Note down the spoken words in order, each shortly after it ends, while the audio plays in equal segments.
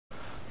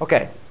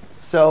Okay,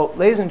 so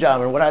ladies and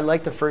gentlemen, what I'd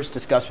like to first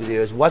discuss with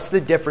you is what's the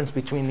difference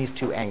between these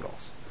two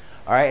angles?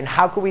 All right, and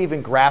how can we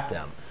even graph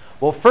them?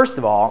 Well, first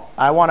of all,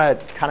 I want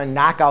to kind of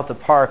knock out the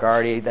park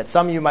already that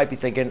some of you might be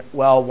thinking,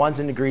 well, one's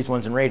in degrees,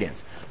 one's in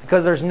radians.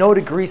 Because there's no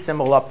degree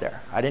symbol up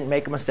there. I didn't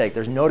make a mistake.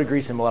 There's no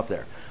degree symbol up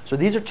there. So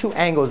these are two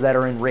angles that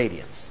are in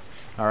radians.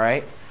 All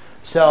right?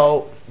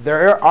 So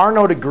there are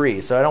no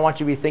degrees. So I don't want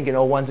you to be thinking,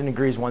 oh, one's in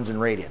degrees, one's in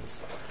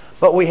radians.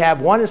 But we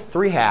have one is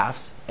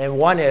 3/2 and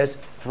one is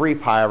 3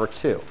 pi over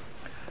 2.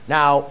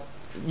 Now,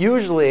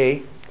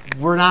 usually,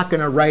 we're not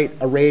going to write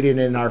a radian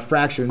in our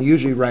fraction. We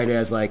usually write it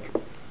as like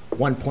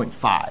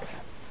 1.5.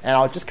 And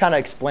I'll just kind of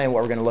explain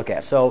what we're going to look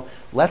at. So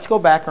let's go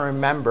back and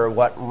remember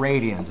what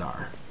radians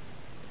are.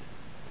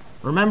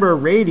 Remember, a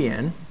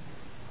radian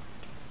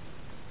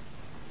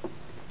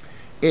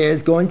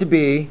is going to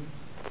be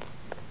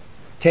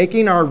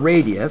taking our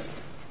radius,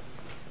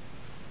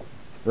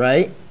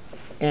 right,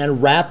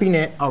 and wrapping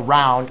it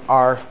around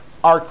our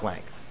arc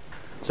length.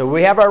 So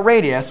we have our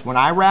radius. When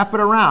I wrap it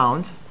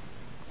around,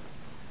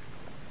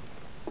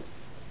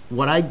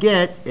 what I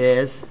get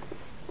is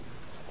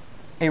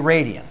a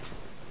radian.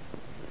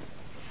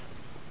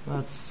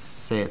 Let's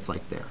say it's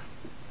like there.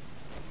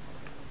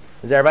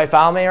 Does everybody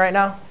follow me right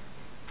now?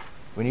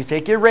 When you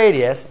take your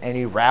radius and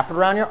you wrap it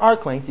around your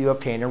arc length, you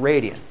obtain a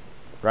radian,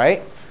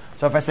 right?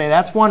 So if I say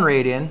that's 1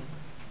 radian,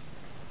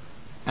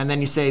 and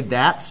then you say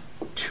that's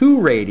 2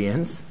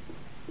 radians,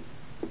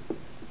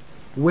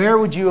 where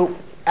would you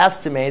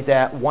estimate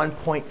that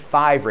 1.5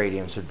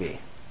 radians would be?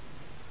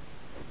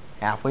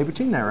 Halfway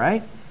between there,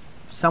 right?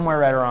 Somewhere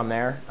right around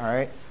there, all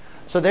right?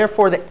 So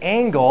therefore, the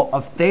angle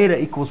of theta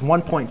equals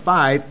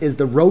 1.5 is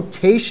the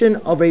rotation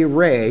of a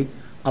ray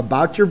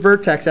about your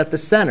vertex at the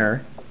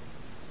center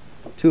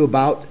to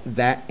about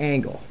that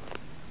angle.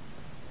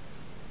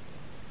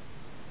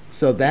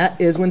 So that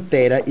is when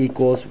theta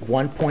equals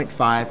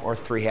 1.5 or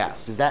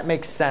 3/2. Does that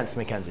make sense,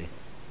 Mackenzie?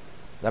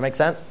 Does that make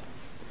sense?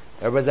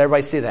 Does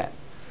everybody see that?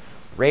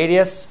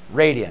 Radius,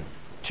 radian,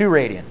 2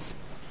 radians,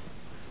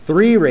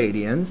 3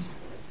 radians,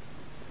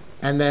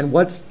 and then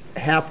what's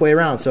halfway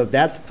around? So if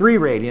that's 3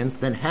 radians,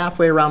 then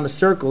halfway around the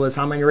circle is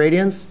how many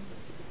radians?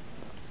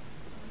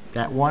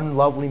 That one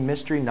lovely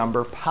mystery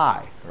number,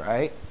 pi,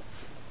 right?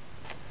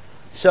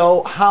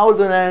 So how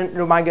then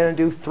am I going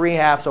to do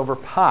 3/2 over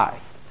pi?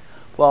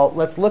 Well,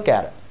 let's look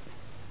at it.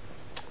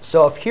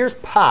 So if here's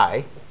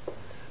pi,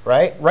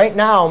 right? Right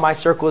now, my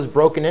circle is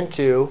broken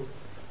into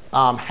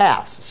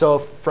halves. So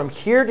if from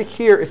here to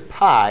here is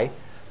pi,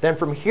 then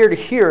from here to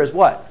here is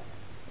what?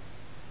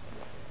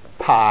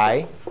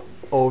 Pi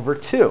over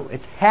 2.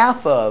 It's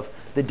half of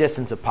the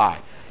distance of pi.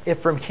 If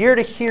from here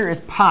to here is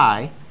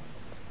pi,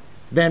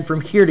 then from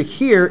here to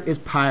here is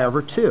pi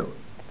over 2.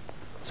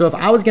 So if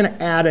I was going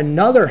to add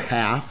another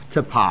half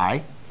to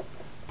pi,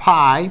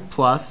 pi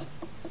plus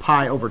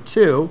pi over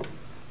 2,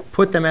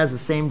 put them as the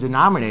same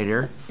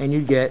denominator, and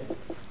you'd get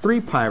 3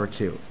 pi over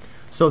 2.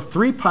 So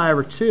 3 pi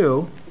over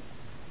 2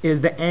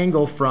 is the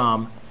angle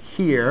from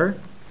here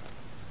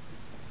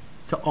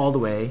to all the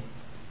way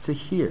to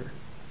here.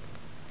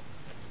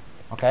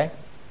 Okay?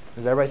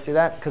 Does everybody see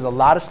that? Because a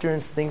lot of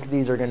students think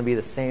these are going to be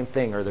the same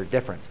thing or they're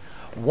different.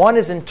 One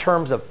is in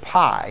terms of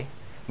pi,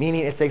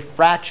 meaning it's a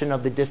fraction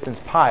of the distance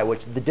pi,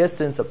 which the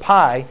distance of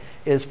pi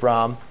is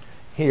from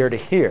here to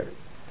here.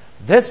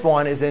 This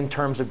one is in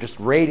terms of just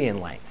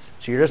radian lengths.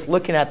 So you're just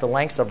looking at the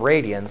lengths of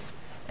radians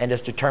and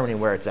just determining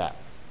where it's at.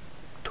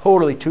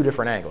 Totally 2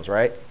 different angles,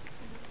 right?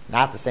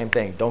 Not the same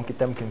thing. Don't get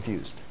them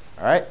confused.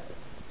 All right?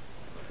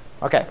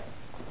 Okay.